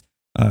things,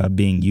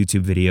 being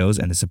YouTube videos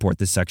and the support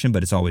this section,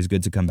 but it's always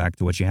good to come back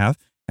to what you have.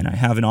 And I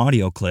have an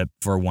audio clip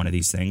for one of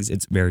these things.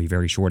 It's very,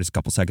 very short. It's a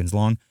couple seconds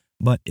long,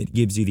 but it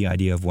gives you the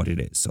idea of what it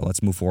is. So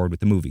let's move forward with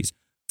the movies.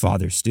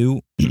 Father Stu,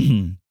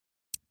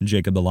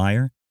 Jacob the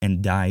Liar,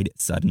 and Died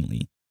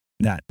Suddenly.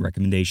 That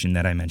recommendation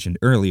that I mentioned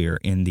earlier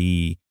in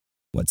the,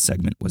 what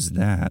segment was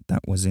that?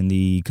 That was in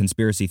the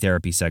conspiracy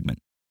therapy segment.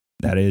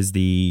 That is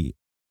the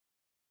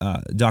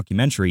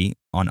documentary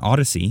on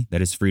Odyssey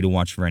that is free to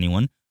watch for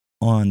anyone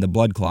on the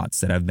blood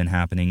clots that have been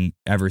happening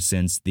ever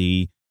since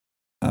the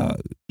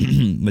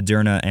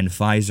Moderna and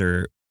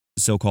Pfizer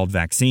so-called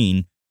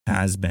vaccine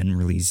has been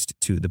released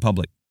to the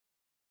public.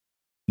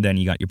 Then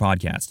you got your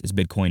podcast. It's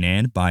Bitcoin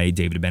and by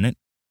David Bennett.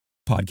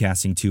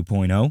 Podcasting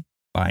 2.0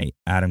 by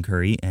Adam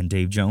Curry and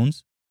Dave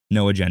Jones.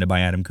 No Agenda by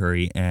Adam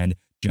Curry and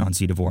John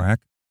C. Dvorak.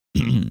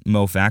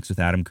 Mo Facts with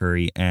Adam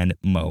Curry and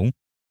Mo.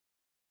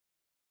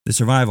 The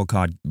Survival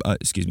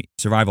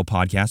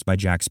Podcast by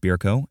Jack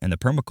Spirko, and the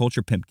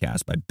Permaculture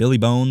Pimpcast by Billy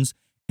Bones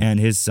and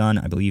his son,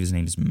 I believe his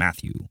name is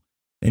Matthew.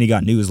 Then you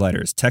got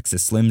newsletters,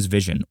 Texas Slim's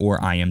Vision,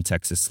 or I Am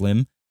Texas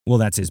Slim. Well,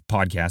 that's his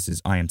podcast,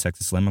 is I Am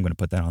Texas Slim. I'm going to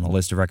put that on the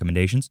list of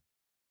recommendations.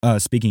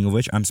 Speaking of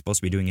which, I'm supposed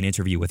to be doing an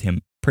interview with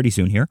him pretty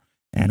soon here,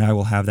 and I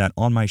will have that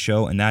on my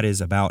show, and that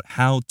is about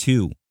how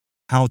to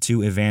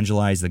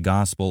evangelize the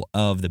gospel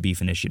of the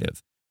Beef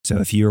Initiative. So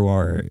if you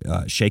are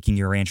shaking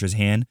your rancher's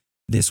hand,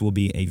 this will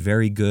be a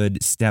very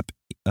good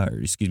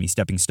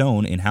stepping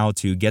stone in how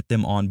to get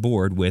them on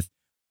board with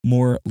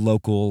more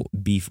local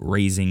beef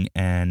raising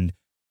and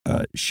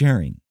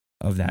sharing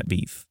of that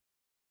beef.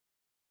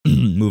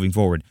 Moving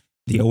forward,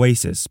 The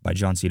Oasis by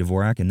John C.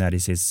 Dvorak, and that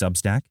is his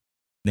Substack.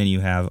 Then you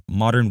have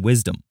Modern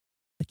Wisdom.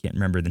 I can't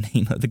remember the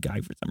name of the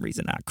guy for some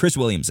reason. Chris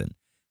Williamson.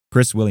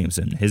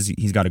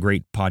 He's got a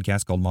great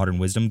podcast called Modern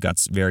Wisdom. Got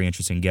very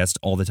interesting guests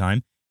all the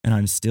time. And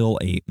I'm still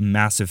a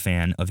massive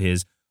fan of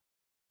his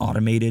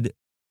automated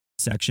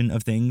section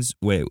of things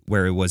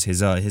where it was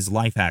his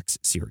life hacks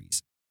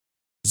series.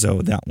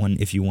 So that one,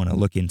 if you want to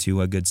look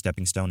into a good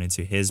stepping stone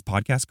into his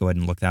podcast, go ahead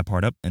and look that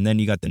part up. And then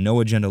you got the No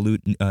Agenda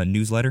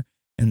newsletter,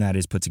 and that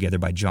is put together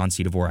by John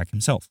C. Dvorak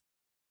himself.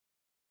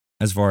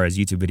 As far as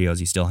YouTube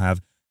videos, you still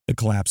have The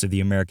Collapse of the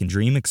American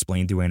Dream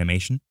explained through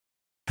animation.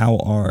 I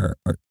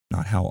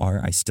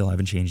still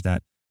haven't changed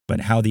that, but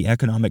How the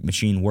Economic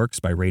Machine Works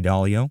by Ray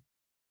Dalio.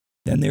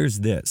 Then there's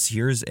this.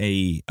 Here's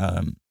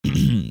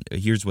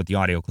what the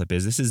audio clip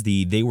is. This is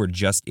the They Were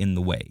Just in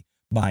the Way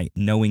by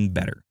Knowing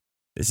Better.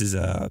 This is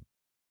a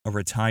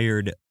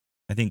retired,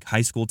 I think,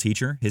 high school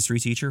teacher,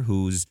 history teacher,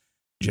 who's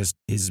just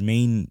his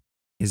main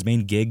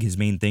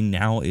thing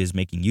now is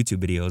making YouTube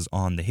videos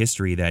on the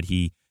history that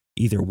he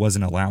either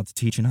wasn't allowed to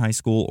teach in high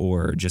school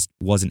or just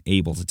wasn't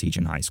able to teach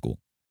in high school.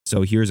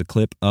 So here's a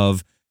clip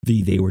of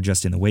the They Were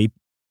Just in the Way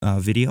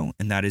video,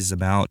 and that is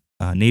about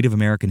Native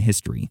American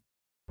history.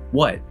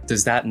 What?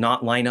 Does that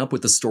not line up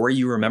with the story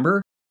you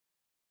remember?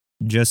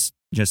 Just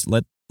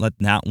let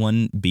that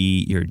one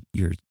be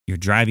your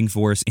driving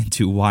force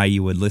into why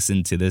you would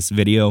listen to this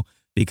video,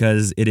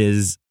 because it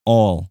is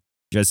all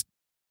just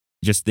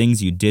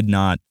things you did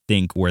not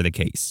think were the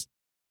case.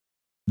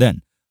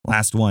 Then,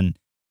 last one,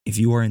 if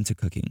you are into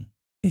cooking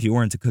and you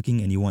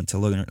want to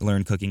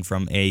learn cooking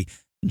from a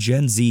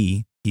Gen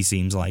Z, he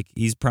seems like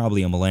he's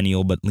probably a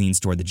millennial but leans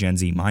toward the Gen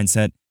Z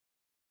mindset.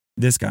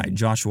 This guy,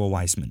 Joshua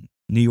Weissman.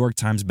 New York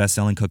Times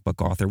bestselling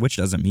cookbook author, which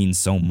doesn't mean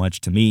so much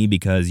to me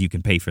because you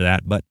can pay for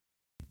that, but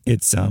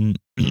it's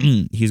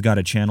he's got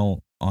a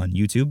channel on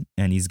YouTube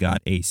and he's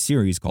got a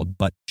series called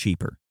But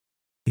Cheaper.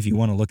 If you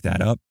want to look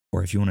that up,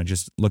 or if you want to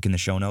just look in the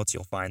show notes,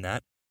 you'll find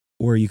that.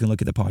 Or you can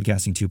look at the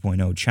Podcasting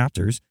 2.0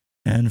 chapters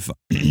and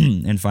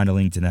find a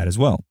link to that as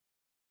well.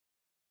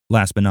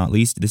 Last but not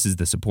least, this is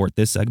the support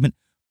this segment,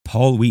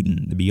 Paul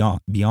Wheaton, the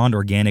Beyond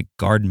Organic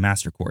Garden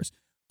Master Course.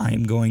 I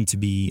am going to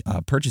be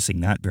purchasing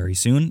that very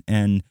soon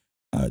and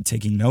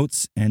taking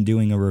notes and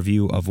doing a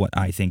review of what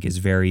I think is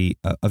a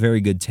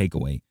very good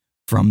takeaway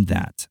from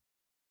that.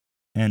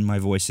 And my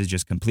voice is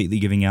just completely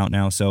giving out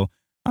now, so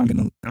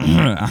I'm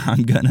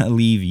gonna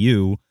leave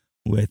you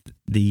with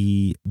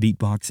the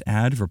beatbox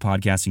ad for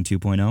Podcasting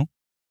 2.0,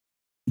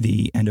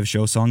 the end of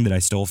show song that I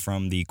stole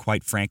from the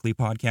Quite Frankly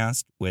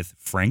podcast with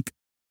Frank,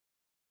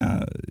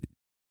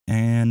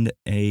 and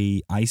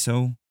a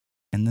ISO,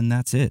 and then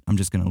that's it. I'm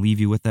just gonna leave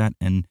you with that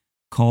and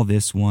call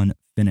this one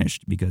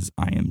finished because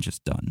I am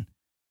just done.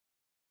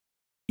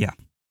 Yeah,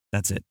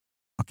 that's it.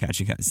 I'll catch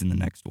you guys in the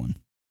next one.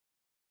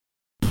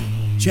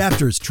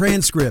 Chapters,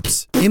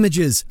 transcripts,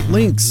 images,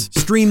 links,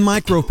 stream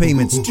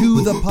micropayments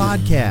to the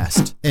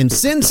podcast, and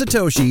send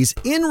Satoshis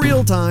in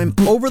real time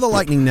over the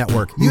Lightning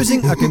Network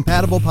using a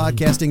compatible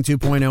Podcasting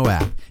 2.0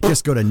 app.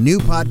 Just go to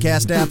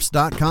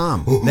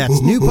newpodcastapps.com.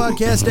 That's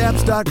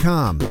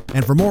newpodcastapps.com.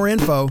 And for more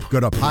info, go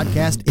to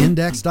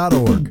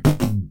podcastindex.org.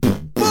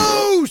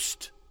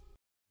 Boost!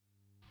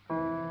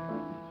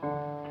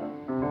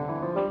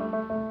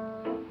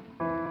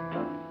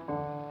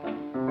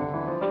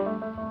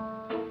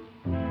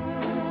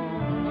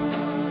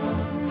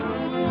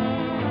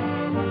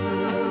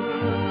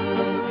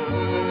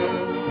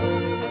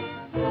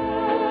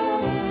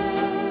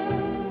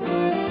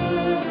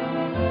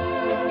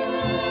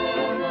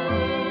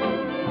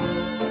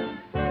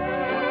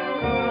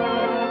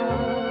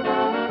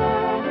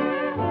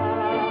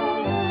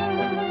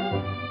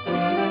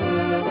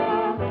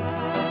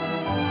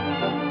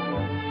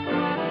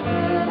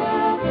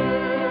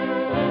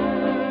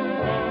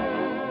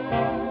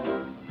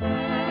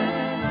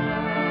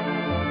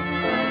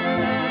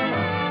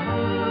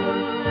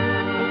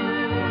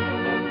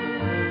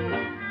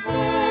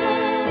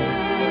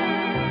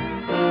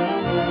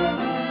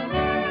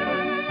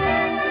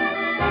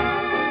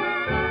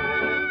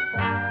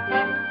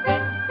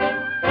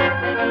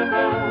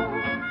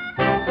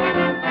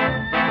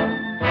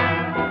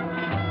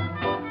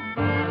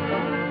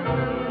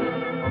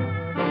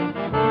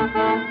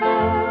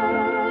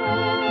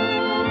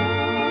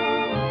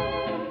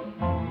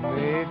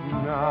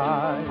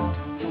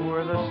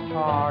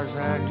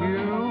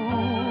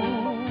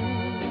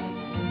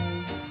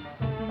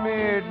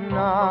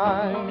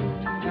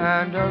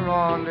 And a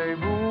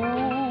rendezvous.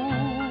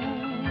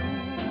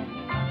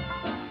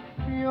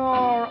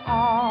 Your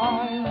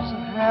eyes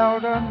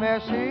held a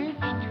message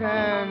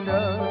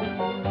tender,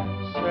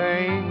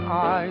 saying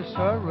I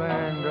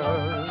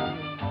surrender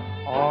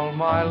all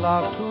my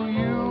love to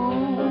you.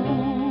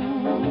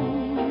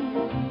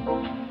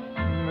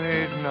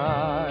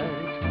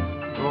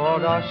 Midnight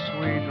brought us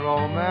sweet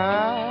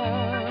romance.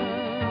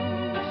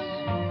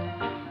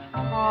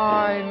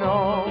 I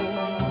know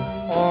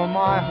all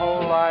my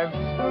whole life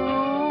through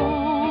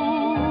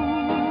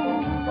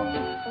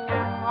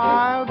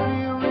I'll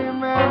be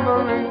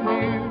remembering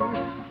you,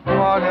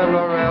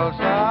 whatever else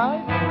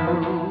I do.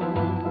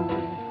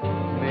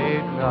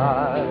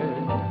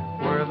 Midnight,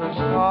 where the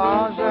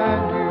stars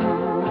and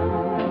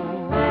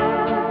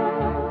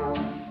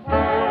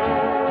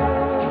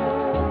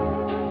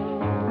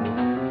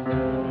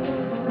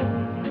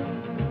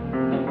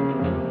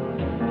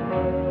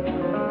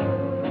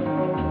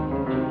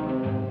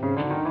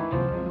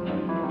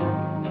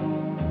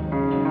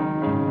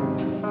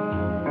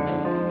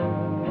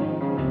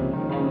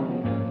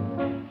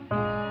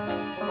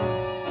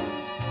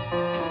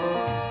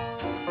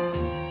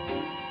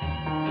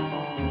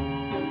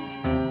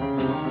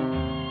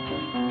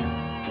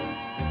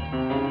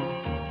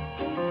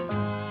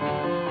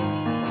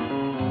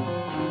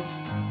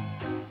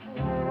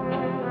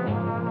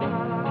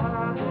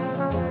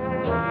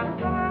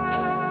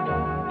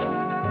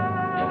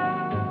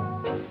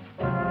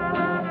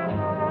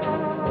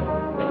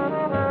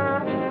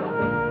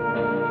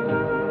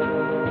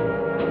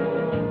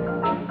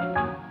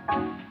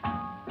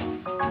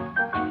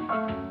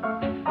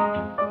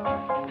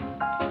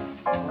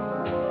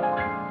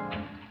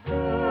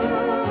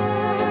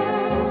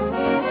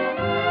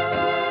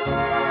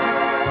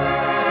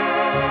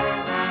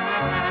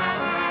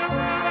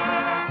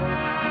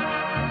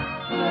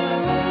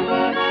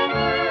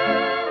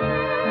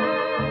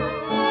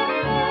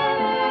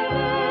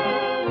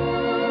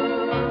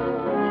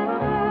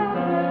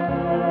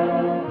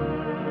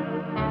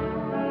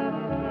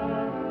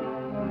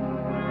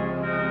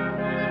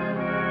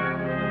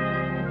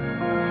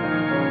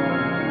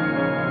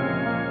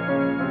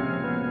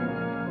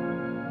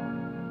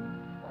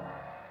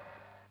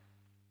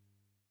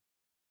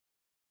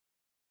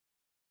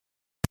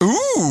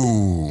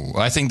Ooh,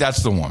 I think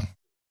that's the one.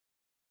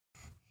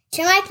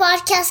 Share my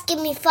podcast,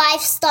 give me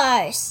 5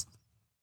 stars.